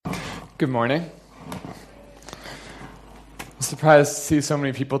Good morning. I'm surprised to see so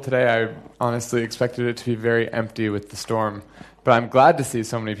many people today. I honestly expected it to be very empty with the storm, but I'm glad to see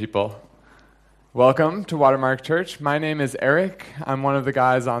so many people. Welcome to Watermark Church. My name is Eric. I'm one of the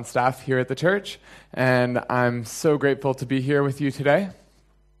guys on staff here at the church, and I'm so grateful to be here with you today.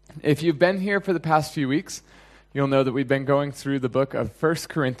 If you've been here for the past few weeks, you'll know that we've been going through the book of 1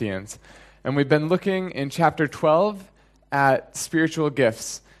 Corinthians, and we've been looking in chapter 12 at spiritual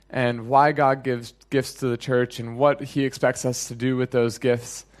gifts and why God gives gifts to the church and what he expects us to do with those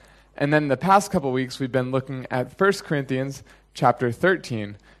gifts. And then the past couple weeks, we've been looking at 1 Corinthians chapter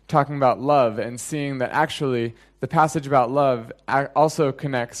 13, talking about love and seeing that actually the passage about love also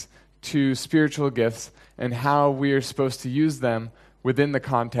connects to spiritual gifts and how we are supposed to use them within the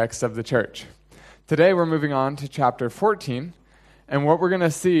context of the church. Today, we're moving on to chapter 14, and what we're going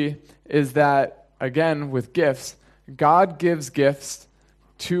to see is that, again, with gifts, God gives gifts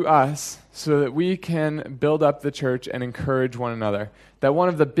to us so that we can build up the church and encourage one another. That one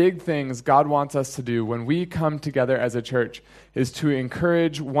of the big things God wants us to do when we come together as a church is to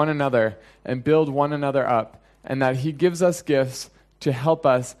encourage one another and build one another up, and that he gives us gifts to help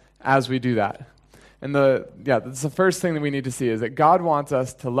us as we do that. And that's the first thing that we need to see, is that God wants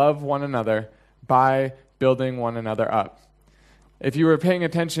us to love one another by building one another up. If you were paying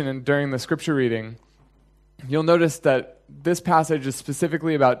attention during the scripture reading, you'll notice that this passage is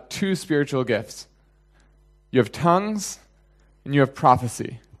specifically about two spiritual gifts. You have tongues and you have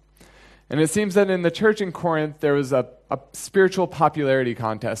prophecy. And it seems that in the church in Corinth, there was a spiritual popularity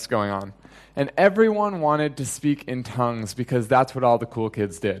contest going on. And everyone wanted to speak in tongues because that's what all the cool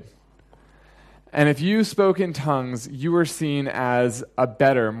kids did. And if you spoke in tongues, you were seen as a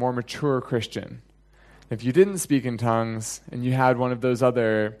better, more mature Christian. If you didn't speak in tongues and you had one of those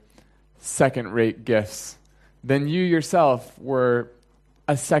other second-rate gifts, then you yourself were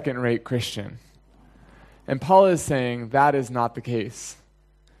a second-rate Christian. And Paul is saying that is not the case.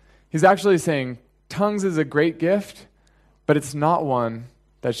 He's actually saying tongues is a great gift, but it's not one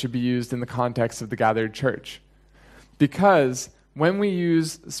that should be used in the context of the gathered church. Because when we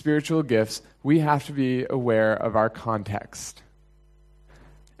use spiritual gifts, we have to be aware of our context.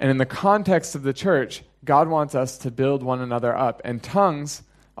 And in the context of the church, God wants us to build one another up. And tongues,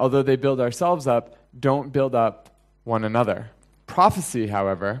 although they build ourselves up, don't build up one another. Prophecy,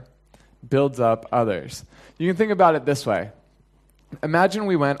 however, builds up others. You can think about it this way. Imagine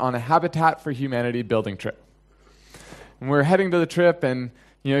we went on a Habitat for Humanity building trip. And we're heading to the trip, and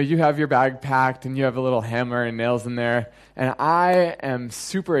you have your bag packed, and you have a little hammer and nails in there. And I am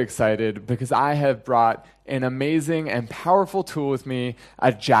super excited because I have brought an amazing and powerful tool with me,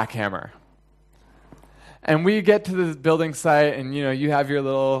 a jackhammer. And we get to the building site, and you have your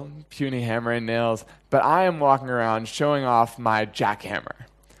little puny hammer and nails, but I am walking around showing off my jackhammer.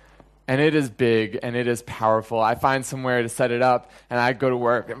 And it is big, and it is powerful. I find somewhere to set it up, and I go to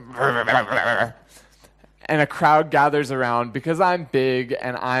work, and a crowd gathers around because I'm big,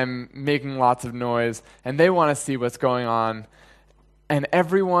 and I'm making lots of noise, and they want to see what's going on. And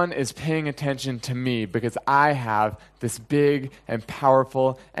everyone is paying attention to me because I have this big and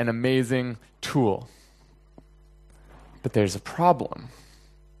powerful and amazing tool. But there's a problem.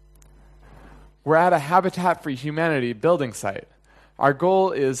 We're at a Habitat for Humanity building site. Our goal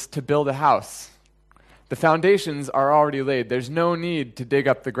is to build a house. The foundations are already laid. There's no need to dig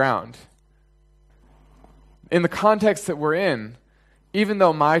up the ground. In the context that we're in, even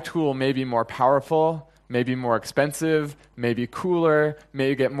though my tool may be more powerful, may be more expensive, may be cooler,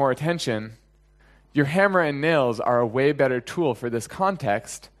 may get more attention, your hammer and nails are a way better tool for this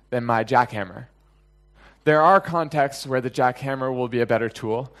context than my jackhammer. There are contexts where the jackhammer will be a better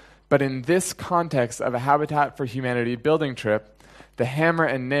tool, but in this context of a Habitat for Humanity building trip, the hammer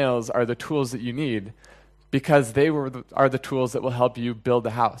and nails are the tools that you need because they are the tools that will help you build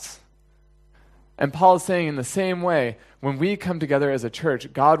the house. And Paul is saying in the same way, when we come together as a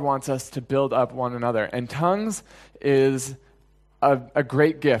church, God wants us to build up one another. And tongues is a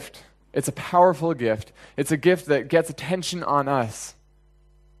great gift. It's a powerful gift. It's a gift that gets attention on us.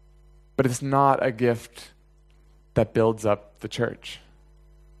 But it's not a gift that builds up the church.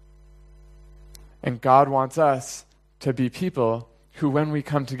 And God wants us to be people who, when we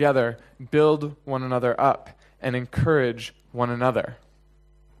come together, build one another up and encourage one another.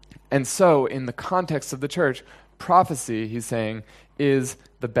 And so, in the context of the church, prophecy, he's saying, is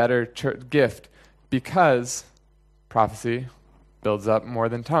the better gift because prophecy builds up more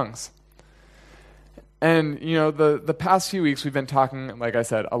than tongues. And, the past few weeks we've been talking, like I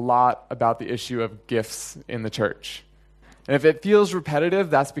said, a lot about the issue of gifts in the church. And if it feels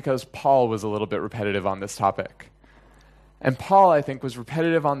repetitive, that's because Paul was a little bit repetitive on this topic. And Paul, I think, was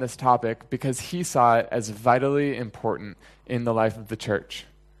repetitive on this topic because he saw it as vitally important in the life of the church.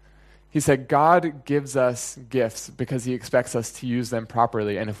 He said, God gives us gifts because he expects us to use them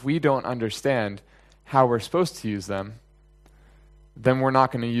properly. And if we don't understand how we're supposed to use them, then we're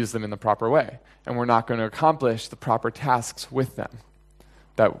not going to use them in the proper way. And we're not going to accomplish the proper tasks with them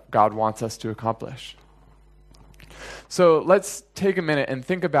that God wants us to accomplish. So let's take a minute and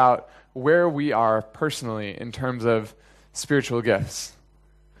think about where we are personally in terms of spiritual gifts.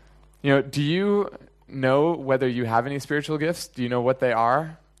 Do you know whether you have any spiritual gifts? Do you know what they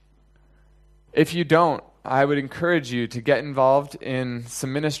are? If you don't, I would encourage you to get involved in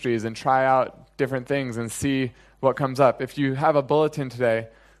some ministries and try out different things and see what comes up. If you have a bulletin today,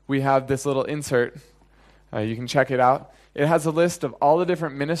 we have this little insert. You can check it out. It has a list of all the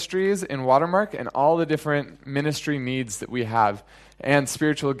different ministries in Watermark and all the different ministry needs that we have and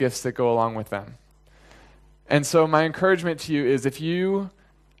spiritual gifts that go along with them. And so my encouragement to you is if you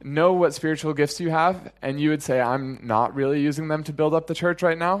know what spiritual gifts you have and you would say, I'm not really using them to build up the church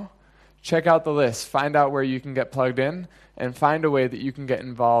right now, check out the list, find out where you can get plugged in, and find a way that you can get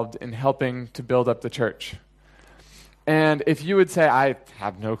involved in helping to build up the church. And if you would say, I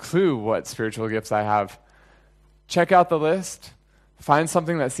have no clue what spiritual gifts I have, check out the list, find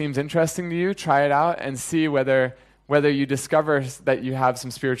something that seems interesting to you, try it out, and see whether you discover that you have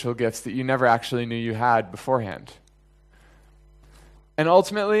some spiritual gifts that you never actually knew you had beforehand. And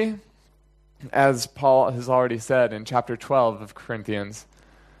ultimately, as Paul has already said in chapter 12 of Corinthians,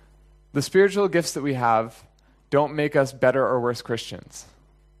 the spiritual gifts that we have don't make us better or worse Christians.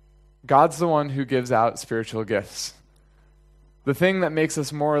 God's the one who gives out spiritual gifts. The thing that makes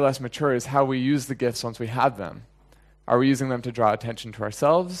us more or less mature is how we use the gifts once we have them. Are we using them to draw attention to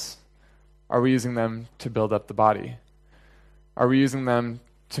ourselves? Are we using them to build up the body? Are we using them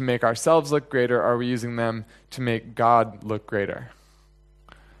to make ourselves look greater? Are we using them to make God look greater?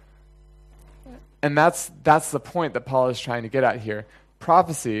 And that's the point that Paul is trying to get at here.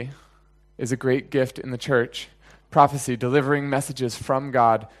 Prophecy is a great gift in the church. Prophecy, delivering messages from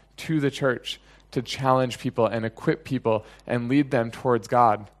God to the church to challenge people and equip people and lead them towards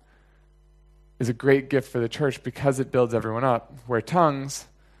God, is a great gift for the church because it builds everyone up. Where tongues,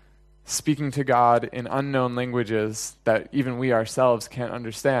 speaking to God in unknown languages that even we ourselves can't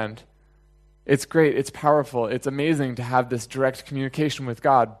understand, it's great, it's powerful, it's amazing to have this direct communication with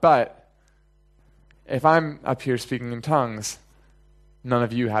God. But if I'm up here speaking in tongues, none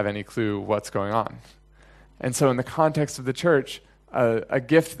of you have any clue what's going on. And so in the context of the church, a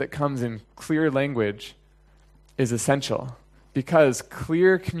gift that comes in clear language is essential because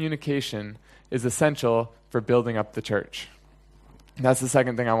clear communication is essential for building up the church. And that's the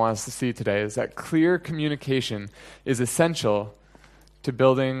second thing I want us to see today, is that clear communication is essential to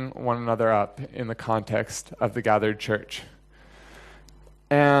building one another up in the context of the gathered church.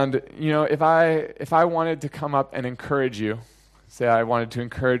 And, if I wanted to come up and encourage you, say I wanted to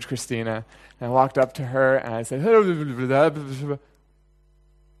encourage Christina, and I walked up to her and I said,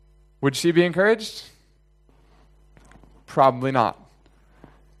 would she be encouraged? Probably not.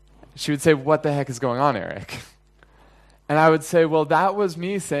 She would say, what the heck is going on, Eric? And I would say, well, that was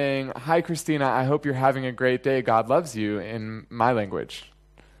me saying, hi, Christina, I hope you're having a great day. God loves you, in my language.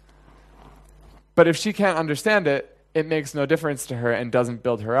 But if she can't understand it, it makes no difference to her and doesn't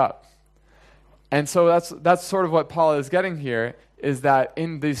build her up. And so that's sort of what Paul is getting here, is that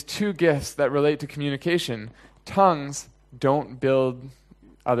in these two gifts that relate to communication, tongues don't build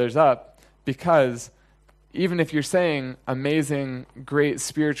others up, because even if you're saying amazing, great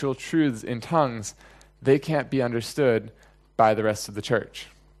spiritual truths in tongues, they can't be understood by the rest of the church.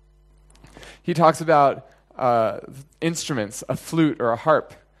 He talks about instruments, a flute or a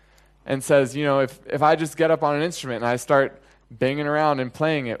harp, and says, if I just get up on an instrument and I start banging around and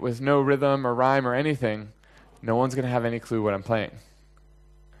playing it with no rhythm or rhyme or anything, no one's going to have any clue what I'm playing.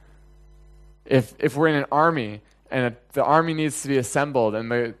 If we're in an army and the army needs to be assembled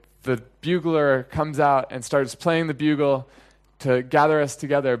and the bugler comes out and starts playing the bugle to gather us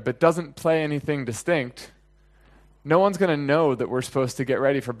together but doesn't play anything distinct, no one's going to know that we're supposed to get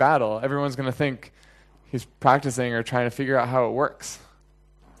ready for battle. Everyone's going to think he's practicing or trying to figure out how it works.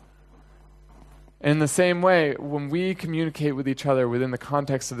 In the same way, when we communicate with each other within the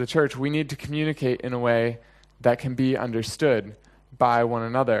context of the church, we need to communicate in a way that can be understood by one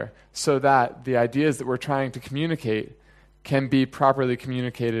another so that the ideas that we're trying to communicate can be properly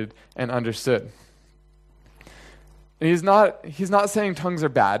communicated and understood. And he's not saying tongues are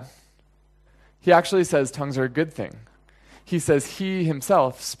bad. He actually says tongues are a good thing. He says he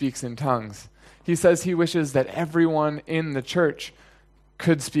himself speaks in tongues. He says he wishes that everyone in the church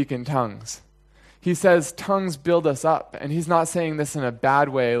could speak in tongues. He says tongues build us up, and he's not saying this in a bad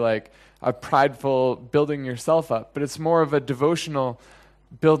way, like a prideful building yourself up, but it's more of a devotional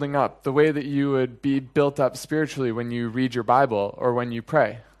building up, the way that you would be built up spiritually when you read your Bible or when you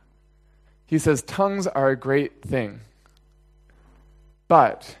pray. He says tongues are a great thing,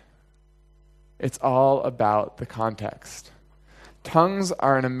 but it's all about the context. Tongues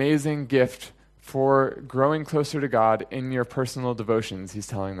are an amazing gift for growing closer to God in your personal devotions, he's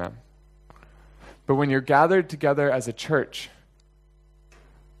telling them. But when you're gathered together as a church,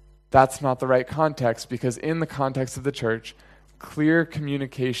 that's not the right context, because in the context of the church, clear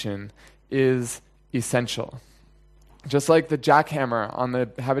communication is essential. Just like the jackhammer on the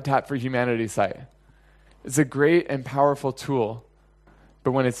Habitat for Humanity site. It's a great and powerful tool,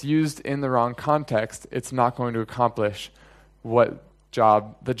 but when it's used in the wrong context, it's not going to accomplish the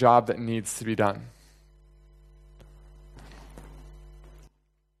job that needs to be done.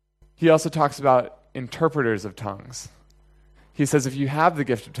 He also talks about interpreters of tongues. He says if you have the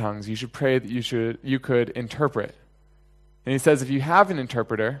gift of tongues, you should pray that you could interpret. And he says if you have an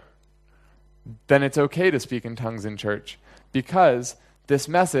interpreter, then it's okay to speak in tongues in church, because this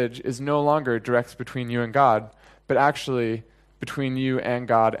message is no longer direct between you and God, but actually between you and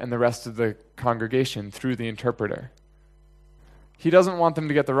God and the rest of the congregation through the interpreter. He doesn't want them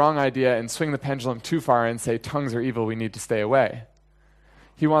to get the wrong idea and swing the pendulum too far and say tongues are evil, we need to stay away.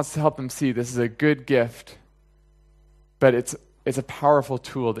 He wants to help them see this is a good gift, but it's a powerful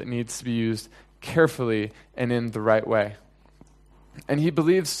tool that needs to be used carefully and in the right way. And he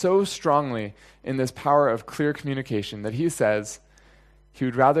believes so strongly in this power of clear communication that he says he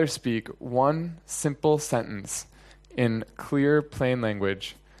would rather speak one simple sentence in clear, plain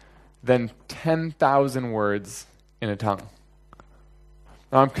language than 10,000 words in a tongue.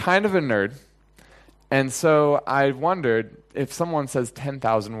 Now, I'm kind of a nerd, and so I wondered, if someone says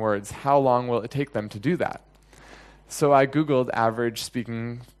 10,000 words, how long will it take them to do that? So I Googled average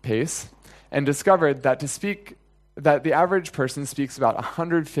speaking pace and discovered that the average person speaks about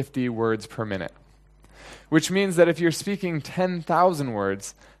 150 words per minute, which means that if you're speaking 10,000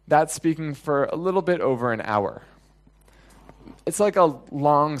 words, that's speaking for a little bit over an hour. It's like a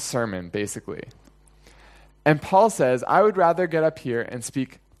long sermon, basically. And Paul says, I would rather get up here and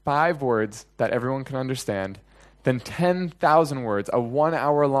speak 5 words that everyone can understand than 10,000 words, a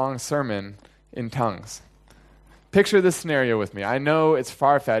 1-hour-long sermon in tongues. Picture this scenario with me. I know it's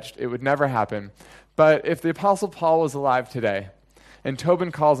far-fetched, it would never happen, but if the Apostle Paul was alive today, and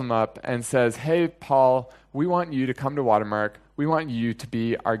Tobin calls him up and says, hey, Paul, we want you to come to Watermark. We want you to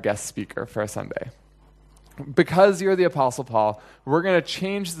be our guest speaker for a Sunday. Because you're the Apostle Paul, we're going to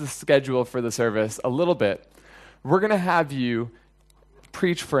change the schedule for the service a little bit. We're going to have you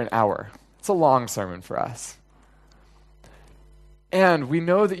preach for an hour. It's a long sermon for us. And we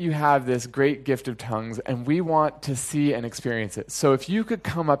know that you have this great gift of tongues, and we want to see and experience it. So if you could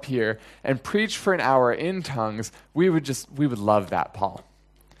come up here and preach for an hour in tongues, we would love that, Paul.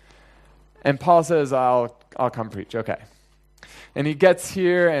 And Paul says, I'll come preach. Okay. And he gets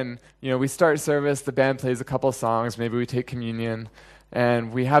here, and we start service. The band plays a couple songs. Maybe we take communion,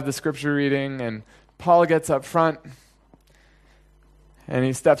 and we have the scripture reading. And Paul gets up front, and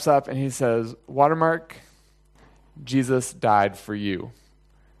he steps up, and he says, Watermark, Jesus died for you.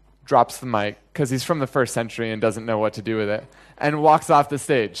 Drops the mic, because he's from the first century and doesn't know what to do with it, and walks off the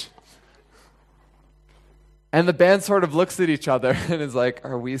stage. And the band sort of looks at each other and is like,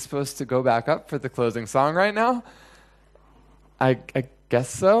 are we supposed to go back up for the closing song right now? I guess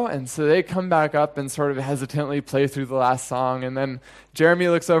so. And so they come back up and sort of hesitantly play through the last song. And then Jeremy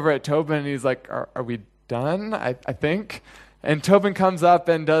looks over at Tobin and he's like, are we done? I think. And Tobin comes up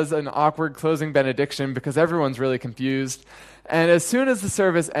and does an awkward closing benediction because everyone's really confused. And as soon as the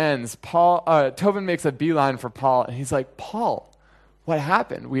service ends, Tobin makes a beeline for Paul. And he's like, Paul, what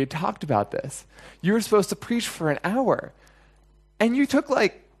happened? We had talked about this. You were supposed to preach for an hour. And you took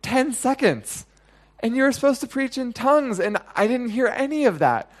like 10 seconds. And you were supposed to preach in tongues, and I didn't hear any of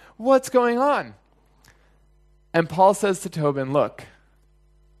that. What's going on? And Paul says to Tobin, look,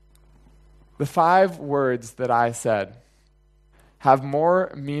 the 5 words that I said have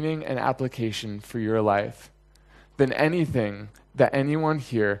more meaning and application for your life than anything that anyone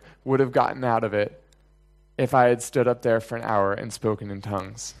here would have gotten out of it if I had stood up there for an hour and spoken in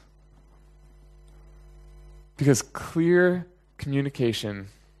tongues. Because clear communication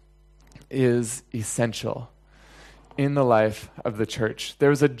is essential in the life of the church. There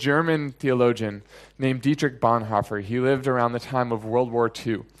was a German theologian named Dietrich Bonhoeffer. He lived around the time of World War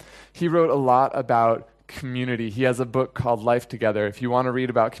II. He wrote a lot about community. He has a book called Life Together. If you want to read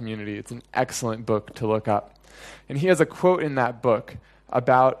about community, it's an excellent book to look up. And he has a quote in that book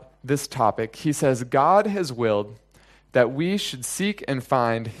about this topic. He says, God has willed that we should seek and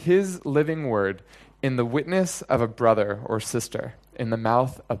find his living word in the witness of a brother or sister, in the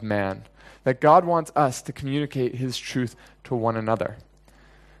mouth of man. That God wants us to communicate his truth to one another.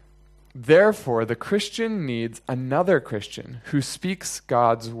 Therefore, the Christian needs another Christian who speaks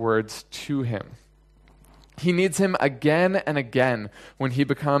God's words to him. He needs him again and again when he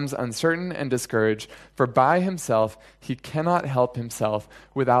becomes uncertain and discouraged, for by himself he cannot help himself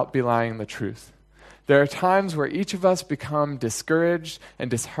without belying the truth. There are times where each of us become discouraged and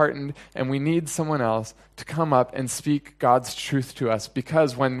disheartened, and we need someone else to come up and speak God's truth to us,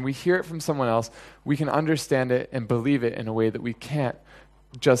 because when we hear it from someone else, we can understand it and believe it in a way that we can't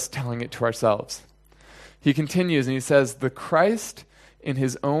just telling it to ourselves. He continues and he says, the Christ in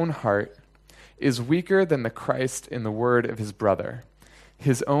his own heart is weaker than the Christ in the word of his brother.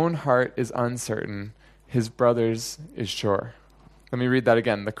 His own heart is uncertain, his brother's is sure. Let me read that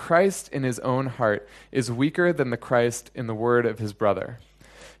again. The Christ in his own heart is weaker than the Christ in the word of his brother.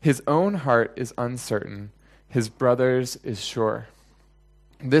 His own heart is uncertain, his brother's is sure.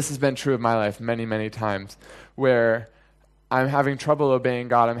 This has been true of my life many, many times, where I'm having trouble obeying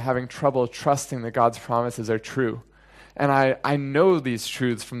God. I'm having trouble trusting that God's promises are true. And I know these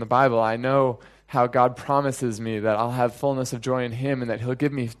truths from the Bible. I know how God promises me that I'll have fullness of joy in him and that he'll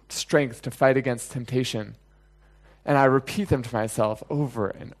give me strength to fight against temptation. And I repeat them to myself over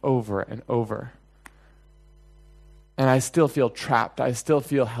and over and over. And I still feel trapped. I still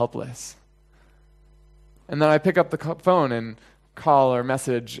feel helpless. And then I pick up the phone and call or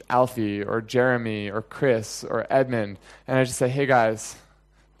message Alfie or Jeremy or Chris or Edmund, and I just say, hey guys,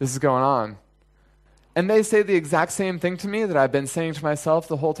 this is going on. And they say the exact same thing to me that I've been saying to myself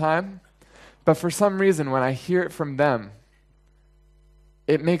the whole time, but for some reason when I hear it from them,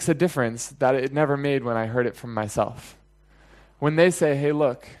 it makes a difference that it never made when I heard it from myself. When they say, hey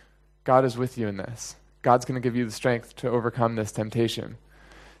look, God is with you in this. God's going to give you the strength to overcome this temptation.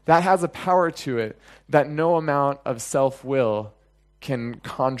 That has a power to it that no amount of self-will can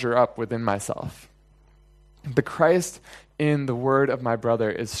conjure up within myself. The Christ in the word of my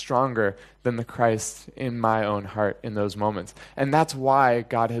brother is stronger than the Christ in my own heart in those moments. And that's why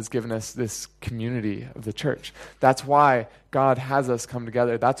God has given us this community of the church. That's why God has us come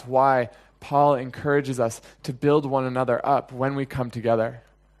together. That's why Paul encourages us to build one another up when we come together.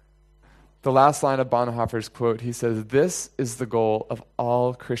 The last line of Bonhoeffer's quote, he says, this is the goal of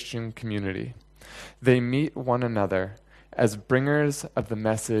all Christian community. They meet one another as bringers of the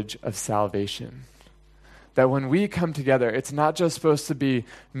message of salvation. That when we come together, it's not just supposed to be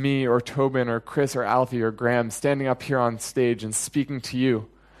me or Tobin or Chris or Alfie or Graham standing up here on stage and speaking to you,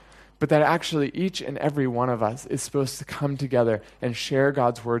 but that actually each and every one of us is supposed to come together and share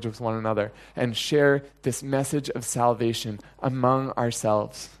God's words with one another and share this message of salvation among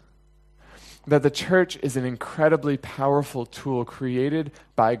ourselves. That the church is an incredibly powerful tool created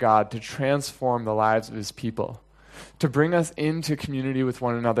by God to transform the lives of his people, to bring us into community with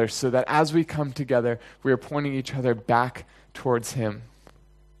one another so that as we come together, we are pointing each other back towards him.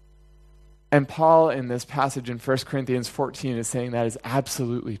 And Paul, in this passage in 1 Corinthians 14, is saying that is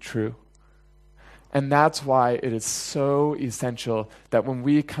absolutely true. And that's why it is so essential that when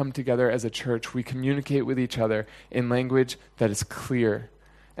we come together as a church, we communicate with each other in language that is clear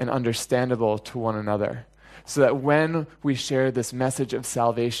and understandable to one another, so that when we share this message of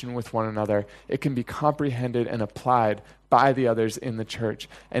salvation with one another, it can be comprehended and applied by the others in the church,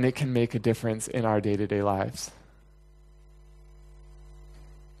 and it can make a difference in our day-to-day lives.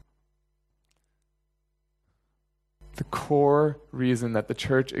 The core reason that the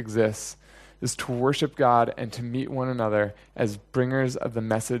church exists is to worship God and to meet one another as bringers of the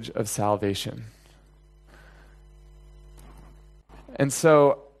message of salvation. And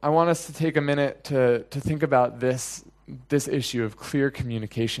so I want us to take a minute to think about this issue of clear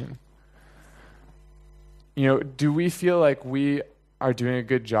communication. You know, do we feel like we are doing a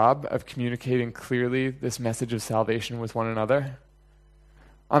good job of communicating clearly this message of salvation with one another?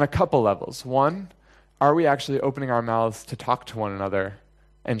 On a couple levels. One, are we actually opening our mouths to talk to one another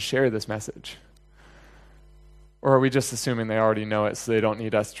and share this message? Or are we just assuming they already know it so they don't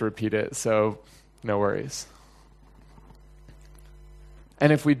need us to repeat it, so no worries?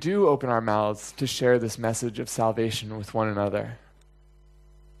 And if we do open our mouths to share this message of salvation with one another,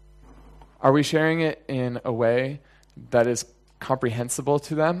 are we sharing it in a way that is comprehensible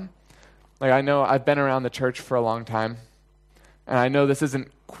to them? Like, I know I've been around the church for a long time, and I know this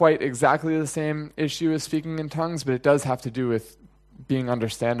isn't quite exactly the same issue as speaking in tongues, but it does have to do with being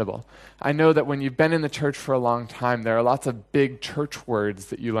understandable. I know that when you've been in the church for a long time, there are lots of big church words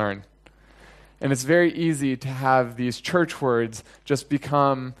that you learn. And it's very easy to have these church words just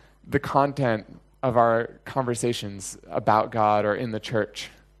become the content of our conversations about God or in the church.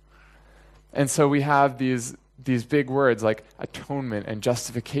 And so we have these big words like atonement and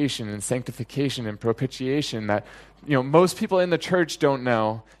justification and sanctification and propitiation that most people in the church don't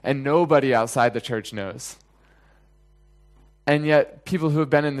know and nobody outside the church knows. And yet people who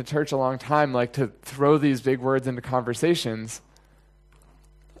have been in the church a long time like to throw these big words into conversations,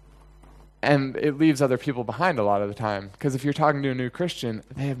 and it leaves other people behind a lot of the time. Because if you're talking to a new Christian,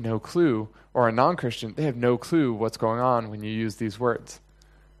 they have no clue, or a non-Christian, they have no clue what's going on when you use these words.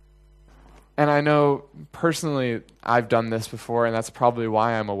 And I know personally I've done this before, and that's probably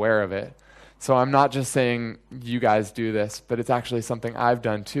why I'm aware of it. So I'm not just saying you guys do this, but it's actually something I've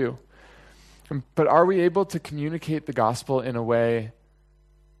done too. But are we able to communicate the gospel in a way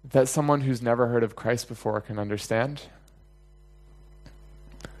that someone who's never heard of Christ before can understand?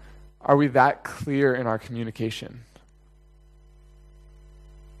 Are we that clear in our communication?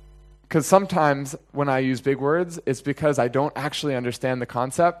 Because sometimes when I use big words, it's because I don't actually understand the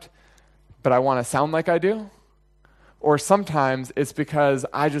concept, but I want to sound like I do. Or sometimes it's because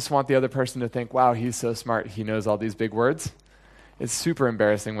I just want the other person to think, wow, he's so smart, he knows all these big words. It's super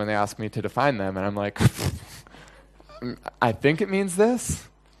embarrassing when they ask me to define them, and I'm like, I think it means this.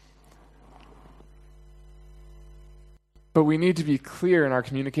 But we need to be clear in our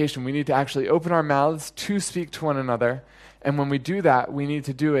communication. We need to actually open our mouths to speak to one another. And when we do that, we need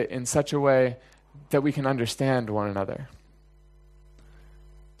to do it in such a way that we can understand one another.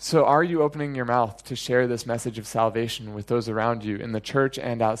 So are you opening your mouth to share this message of salvation with those around you in the church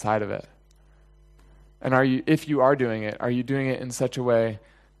and outside of it? And if you are doing it in such a way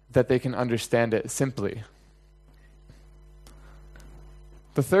that they can understand it simply?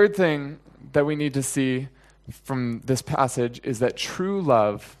 The third thing that we need to see from this passage is that true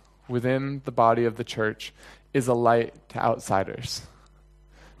love within the body of the church is a light to outsiders.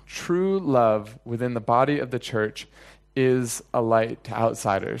 True love within the body of the church is a light to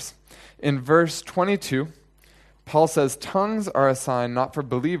outsiders. In verse 22, Paul says, tongues are a sign not for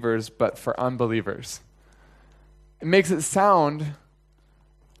believers, but for unbelievers. It makes it sound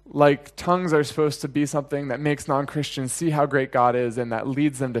like tongues are supposed to be something that makes non-Christians see how great God is and that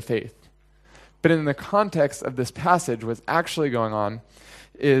leads them to faith. But in the context of this passage, what's actually going on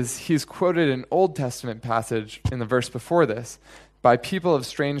is he's quoted an Old Testament passage in the verse before this. By people of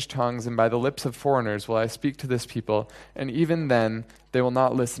strange tongues and by the lips of foreigners will I speak to this people, and even then they will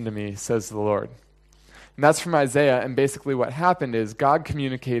not listen to me, says the Lord. And that's from Isaiah, and basically what happened is God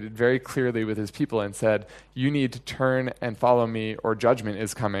communicated very clearly with his people and said, you need to turn and follow me or judgment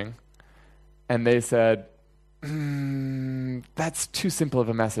is coming. And they said, that's too simple of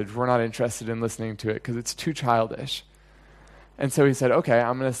a message. We're not interested in listening to it because it's too childish. And so he said, okay,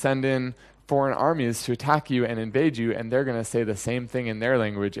 I'm going to send in foreign armies to attack you and invade you, and they're going to say the same thing in their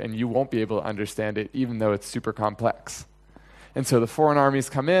language, and you won't be able to understand it, even though it's super complex. And so the foreign armies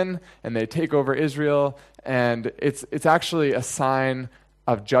come in, and they take over Israel, and it's actually a sign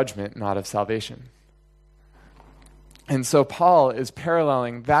of judgment, not of salvation. And so Paul is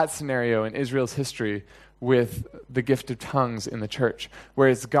paralleling that scenario in Israel's history with the gift of tongues in the church, where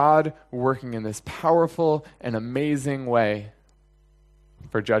it's God working in this powerful and amazing way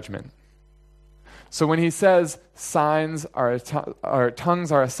for judgment. So when he says tongues are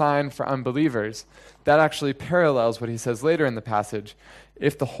a sign for unbelievers, that actually parallels what he says later in the passage.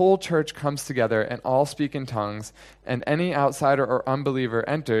 If the whole church comes together and all speak in tongues, and any outsider or unbeliever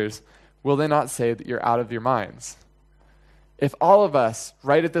enters, will they not say that you're out of your minds? If all of us,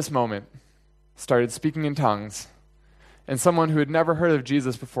 right at this moment, started speaking in tongues, and someone who had never heard of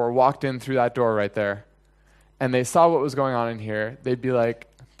Jesus before walked in through that door right there, and they saw what was going on in here, they'd be like,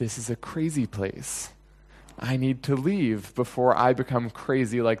 this is a crazy place. I need to leave before I become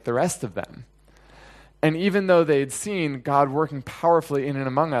crazy like the rest of them. And even though they'd seen God working powerfully in and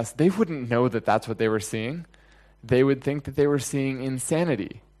among us, they wouldn't know that that's what they were seeing. They would think that they were seeing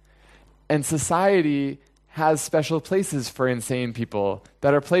insanity. And society has special places for insane people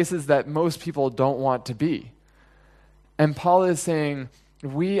that are places that most people don't want to be. And Paul is saying,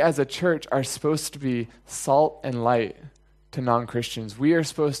 we as a church are supposed to be salt and light to non-Christians. We are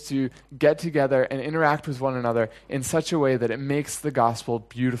supposed to get together and interact with one another in such a way that it makes the gospel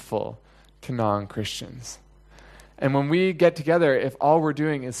beautiful to non-Christians. And when we get together, if all we're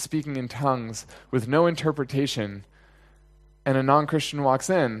doing is speaking in tongues with no interpretation, and a non-Christian walks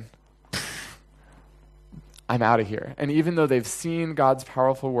in, I'm out of here. And even though they've seen God's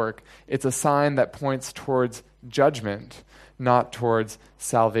powerful work, it's a sign that points towards judgment, not towards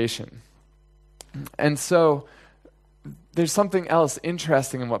salvation. And so there's something else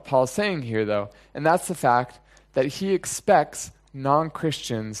interesting in what Paul's saying here, though, and that's the fact that he expects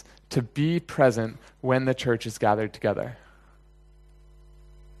non-Christians to be present when the church is gathered together.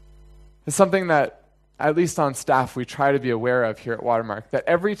 It's something that, at least on staff, we try to be aware of here at Watermark, that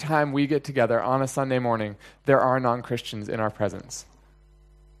every time we get together on a Sunday morning, there are non-Christians in our presence.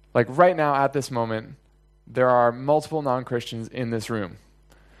 Like right now at this moment, there are multiple non-Christians in this room,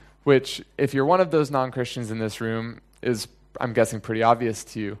 which if you're one of those non-Christians in this room is, I'm guessing, pretty obvious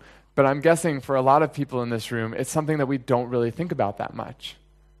to you. But I'm guessing for a lot of people in this room, it's something that we don't really think about that much.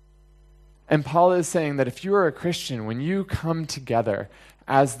 And Paul is saying that if you are a Christian, when you come together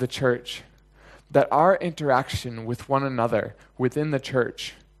as the church, that our interaction with one another within the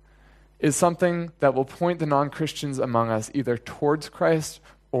church is something that will point the non-Christians among us either towards Christ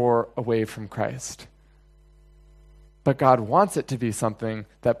or away from Christ. But God wants it to be something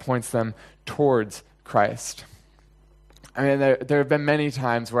that points them towards Christ. I mean, there have been many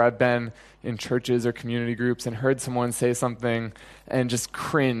times where I've been in churches or community groups and heard someone say something and just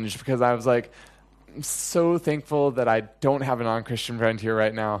cringed because I was like, I'm so thankful that I don't have a non-Christian friend here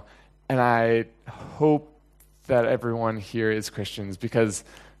right now. And I hope that everyone here is Christians, because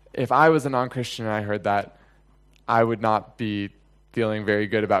if I was a non-Christian and I heard that, I would not be feeling very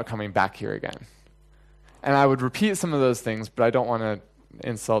good about coming back here again. And I would repeat some of those things, but I don't want to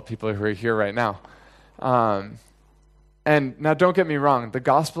insult people who are here right now. And now don't get me wrong, the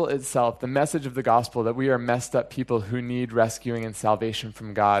gospel itself, the message of the gospel that we are messed up people who need rescuing and salvation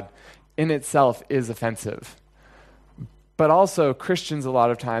from God, in itself is offensive. But also Christians a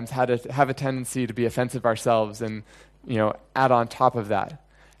lot of times have a tendency to be offensive ourselves and, add on top of that.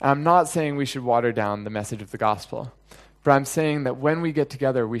 And I'm not saying we should water down the message of the gospel, but I'm saying that when we get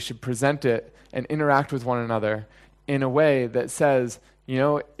together, we should present it and interact with one another in a way that says,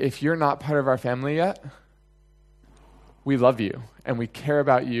 if you're not part of our family yet, we love you and we care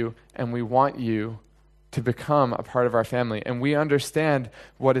about you and we want you to become a part of our family. And we understand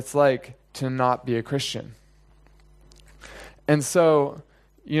what it's like to not be a Christian. And so,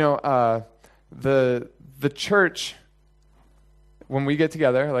 the church, when we get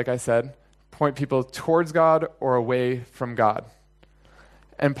together, like I said, point people towards God or away from God.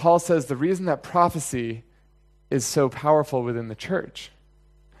 And Paul says the reason that prophecy is so powerful within the church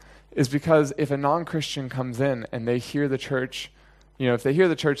is because if a non-Christian comes in and they hear the church, if they hear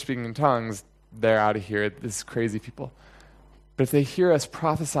the church speaking in tongues, they're out of here. This is crazy people. But if they hear us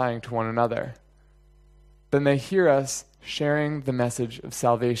prophesying to one another, then they hear us sharing the message of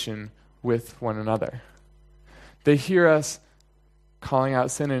salvation with one another. They hear us calling out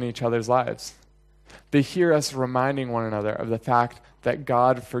sin in each other's lives. They hear us reminding one another of the fact that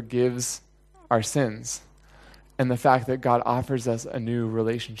God forgives our sins and the fact that God offers us a new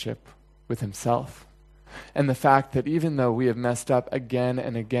relationship with himself. And the fact that even though we have messed up again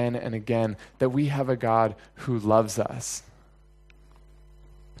and again and again, that we have a God who loves us.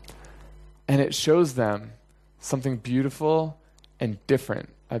 And it shows them something beautiful and different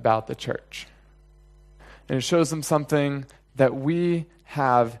about the church. And it shows them something that we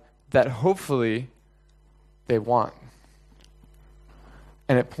have that hopefully they want.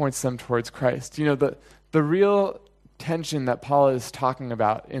 And it points them towards Christ. The real tension that Paul is talking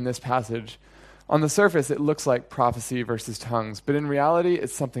about in this passage, on the surface it looks like prophecy versus tongues, but in reality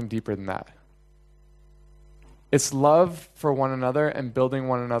it's something deeper than that. It's love for one another and building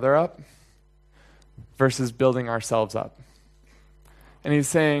one another up versus building ourselves up. And he's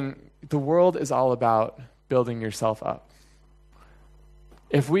saying the world is all about building yourself up.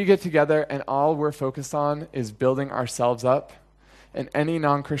 If we get together and all we're focused on is building ourselves up, and any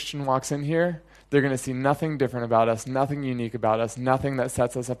non-Christian walks in here, they're going to see nothing different about us, nothing unique about us, nothing that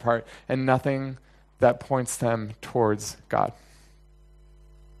sets us apart, and nothing that points them towards God.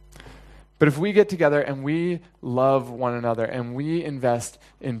 But if we get together and we love one another and we invest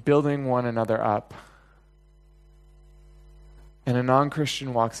in building one another up, and a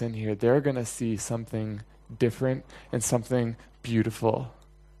non-Christian walks in here, they're going to see something different and something beautiful,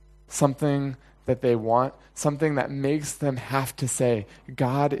 something that they want, something that makes them have to say,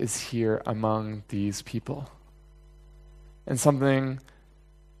 God is here among these people. And something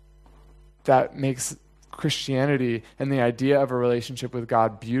that makes Christianity and the idea of a relationship with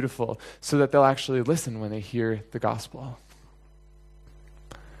God beautiful, so that they'll actually listen when they hear the gospel.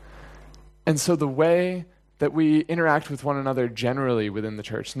 And so the way that we interact with one another generally within the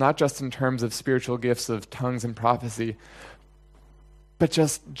church, not just in terms of spiritual gifts of tongues and prophecy, but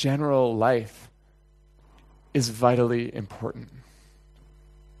just general life, is vitally important.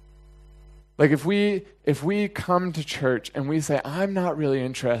 Like if we come to church and we say, I'm not really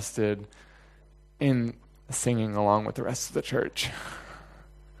interested in singing along with the rest of the church,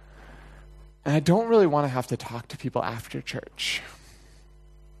 And I don't really want to have to talk to people after church.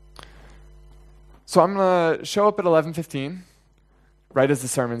 So I'm going to show up at 11:15, right as the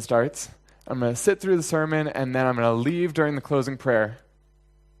sermon starts. I'm going to sit through the sermon, and then I'm going to leave during the closing prayer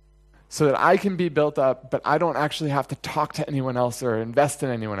so that I can be built up, but I don't actually have to talk to anyone else or invest in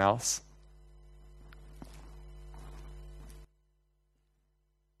anyone else.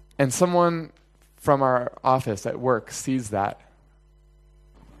 And someone from our office at work sees that.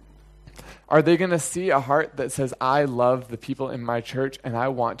 Are they going to see a heart that says, I love the people in my church and I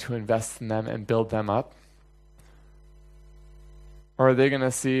want to invest in them and build them up? Or are they going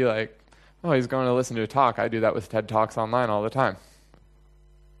to see like, oh, he's going to listen to a talk. I do that with TED Talks online all the time.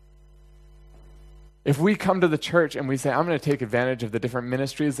 If we come to the church and we say, I'm going to take advantage of the different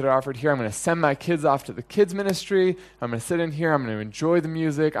ministries that are offered here, I'm going to send my kids off to the kids ministry, I'm going to sit in here, I'm going to enjoy the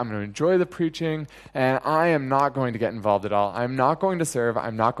music, I'm going to enjoy the preaching, and I am not going to get involved at all. I'm not going to serve,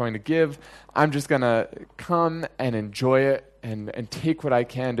 I'm not going to give, I'm just going to come and enjoy it and take what I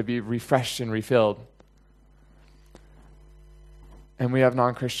can to be refreshed and refilled. And we have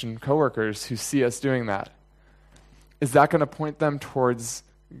non-Christian coworkers who see us doing that. Is that going to point them towards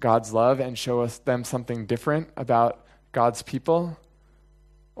God's love and show them something different about God's people?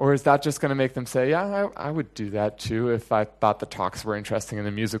 Or is that just going to make them say, yeah, I would do that too if I thought the talks were interesting and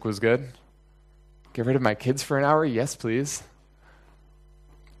the music was good? Get rid of my kids for an hour? Yes, please.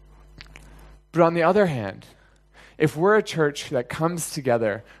 But on the other hand, if we're a church that comes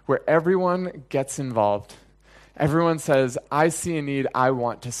together where everyone gets involved, everyone says, I see a need, I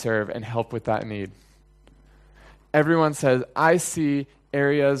want to serve and help with that need. Everyone says, I see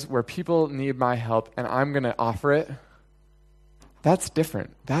areas where people need my help and I'm going to offer it. That's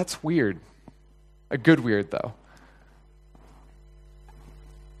different. That's weird. A good weird, though.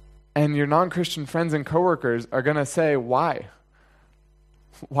 And your non-Christian friends and coworkers are going to say, why?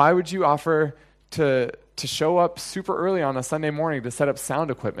 Why would you offer to show up super early on a Sunday morning to set up sound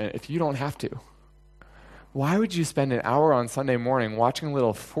equipment if you don't have to? Why would you spend an hour on Sunday morning watching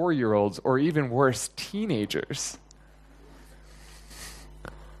little 4-year-olds or even worse, teenagers?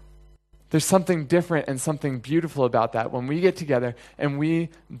 There's something different and something beautiful about that when we get together and we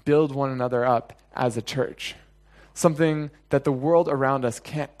build one another up as a church. Something that the world around us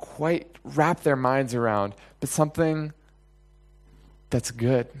can't quite wrap their minds around, but something that's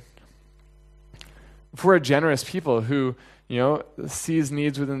good. If we're a generous people who, sees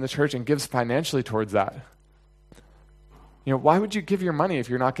needs within the church and gives financially towards that, why would you give your money if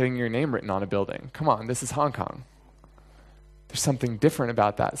you're not getting your name written on a building? Come on, this is Hong Kong. There's something different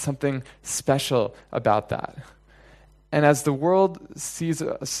about that, something special about that. And as the world sees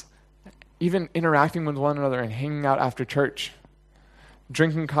us, even interacting with one another and hanging out after church,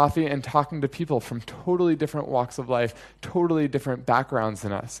 drinking coffee and talking to people from totally different walks of life, totally different backgrounds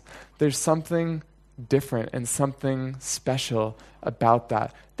than us, there's something different and something special about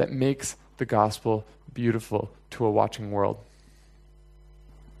that that makes the gospel beautiful to a watching world.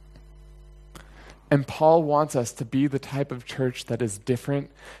 And Paul wants us to be the type of church that is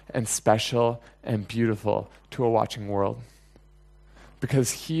different and special and beautiful to a watching world.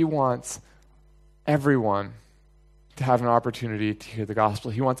 Because he wants everyone to have an opportunity to hear the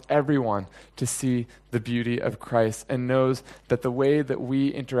gospel. He wants everyone to see the beauty of Christ and knows that the way that we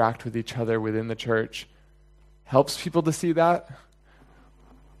interact with each other within the church helps people to see that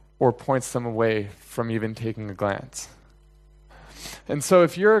or points them away from even taking a glance. And so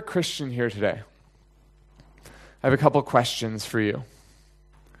if you're a Christian here today, I have a couple questions for you.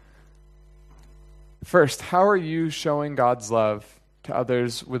 First, how are you showing God's love to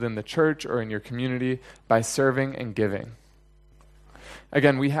others within the church or in your community by serving and giving?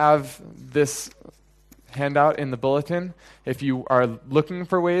 Again, we have this handout in the bulletin. If you are looking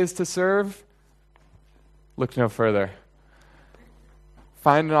for ways to serve, look no further.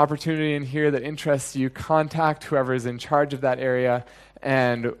 Find an opportunity in here that interests you, contact whoever is in charge of that area,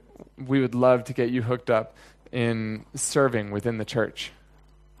 and we would love to get you hooked up in serving within the church.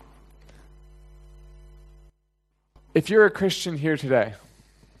 If you're a Christian here today,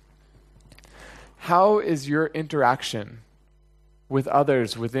 how is your interaction with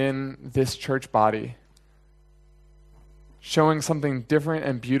others within this church body showing something different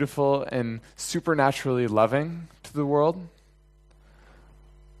and beautiful and supernaturally loving to the world?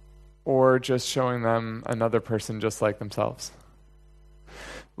 Or just showing them another person just like themselves?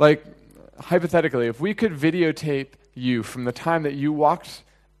 Like, hypothetically, if we could videotape you from the time that you walked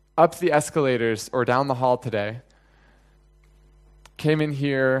up the escalators or down the hall today, came in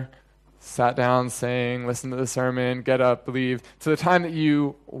here, sat down, sang, listened to the sermon, get up, leave, to the time that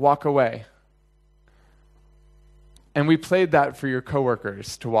you walk away, and we played that for your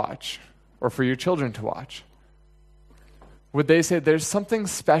coworkers to watch, or for your children to watch? Would they say there's something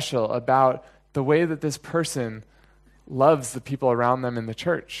special about the way that this person loves the people around them in the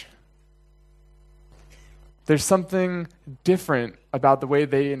church? There's something different about the way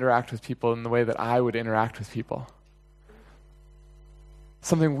they interact with people and the way that I would interact with people.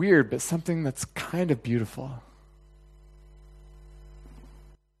 Something weird, but something that's kind of beautiful.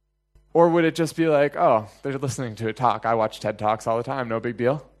 Or would it just be like, oh, they're listening to a talk. I watch TED Talks all the time, no big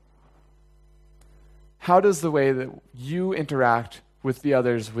deal. How does the way that you interact with the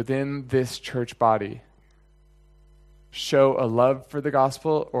others within this church body show a love for the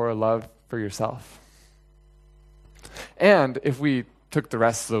gospel or a love for yourself? And if we took the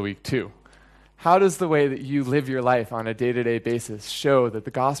rest of the week too, how does the way that you live your life on a day-to-day basis show that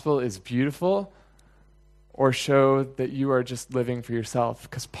the gospel is beautiful or show that you are just living for yourself?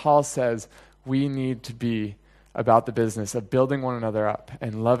 Because Paul says we need to be about the business of building one another up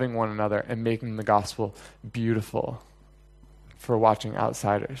and loving one another and making the gospel beautiful for watching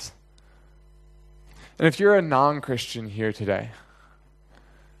outsiders. And if you're a non-Christian here today,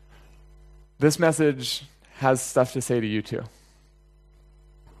 this message has stuff to say to you too.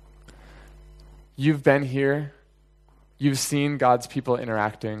 You've been here. You've seen God's people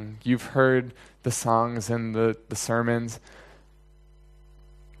interacting. You've heard the songs and the sermons.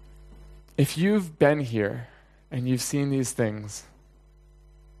 If you've been here and you've seen these things,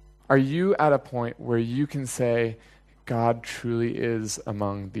 are you at a point where you can say, God truly is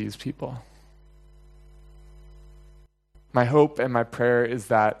among these people? My hope and my prayer is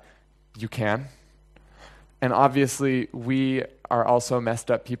that you can. And obviously, we are also messed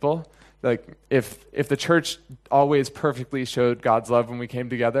up people. Like, if the church always perfectly showed God's love when we came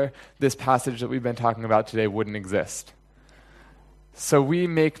together, this passage that we've been talking about today wouldn't exist. So we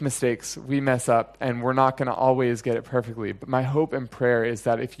make mistakes, we mess up, and we're not going to always get it perfectly. But my hope and prayer is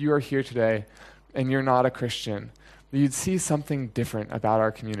that if you are here today and you're not a Christian, you'd see something different about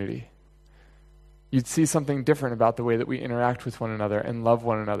our community. You'd see something different about the way that we interact with one another and love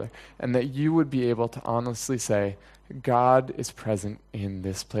one another, and that you would be able to honestly say, God is present in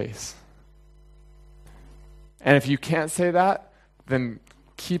this place. And if you can't say that, then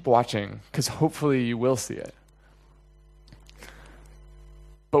keep watching, because hopefully you will see it.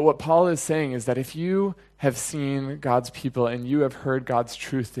 But what Paul is saying is that if you have seen God's people and you have heard God's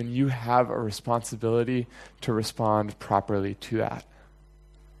truth, then you have a responsibility to respond properly to that.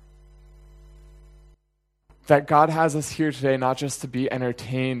 That God has us here today not just to be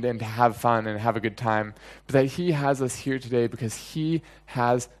entertained and to have fun and have a good time, but that he has us here today because he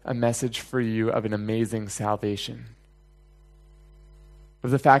has a message for you of an amazing salvation. Of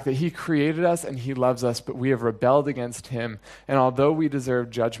the fact that he created us and he loves us, but we have rebelled against him. And although we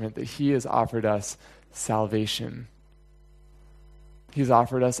deserve judgment, that he has offered us salvation. He's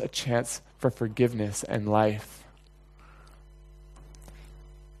offered us a chance for forgiveness and life.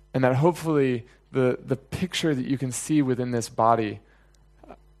 And that hopefully the picture that you can see within this body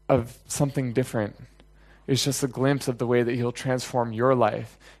of something different is just a glimpse of the way that he'll transform your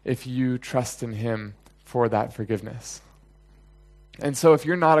life if you trust in him for that forgiveness. And so if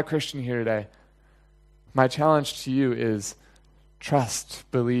you're not a Christian here today, my challenge to you is trust,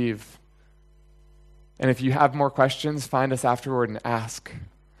 believe. And if you have more questions, find us afterward and ask,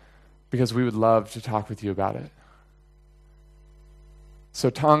 because we would love to talk with you about it. So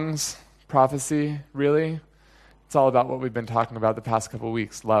tongues, prophecy, really, it's all about what we've been talking about the past couple of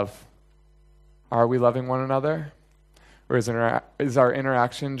weeks, love. Are we loving one another? Or is our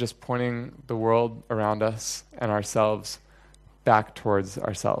interaction just pointing the world around us and ourselves back towards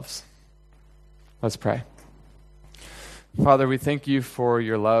ourselves? Let's pray. Father, we thank you for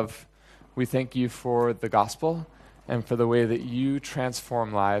your love. We thank you for the gospel and for the way that you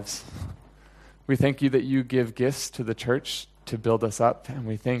transform lives. We thank you that you give gifts to the church to build us up, and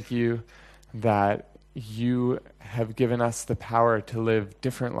we thank you that you have given us the power to live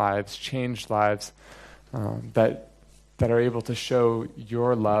different lives, changed lives, that are able to show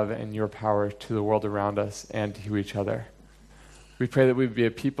your love and your power to the world around us and to each other. We pray that we would be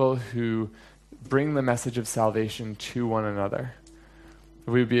a people who bring the message of salvation to one another.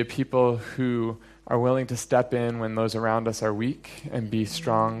 We would be a people who are willing to step in when those around us are weak and be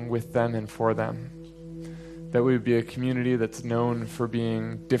strong with them and for them. That we would be a community that's known for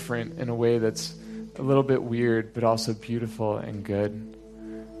being different in a way that's a little bit weird, but also beautiful and good.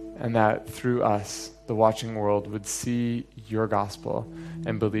 And that through us, the watching world would see your gospel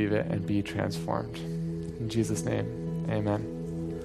and believe it and be transformed. In Jesus' name, amen.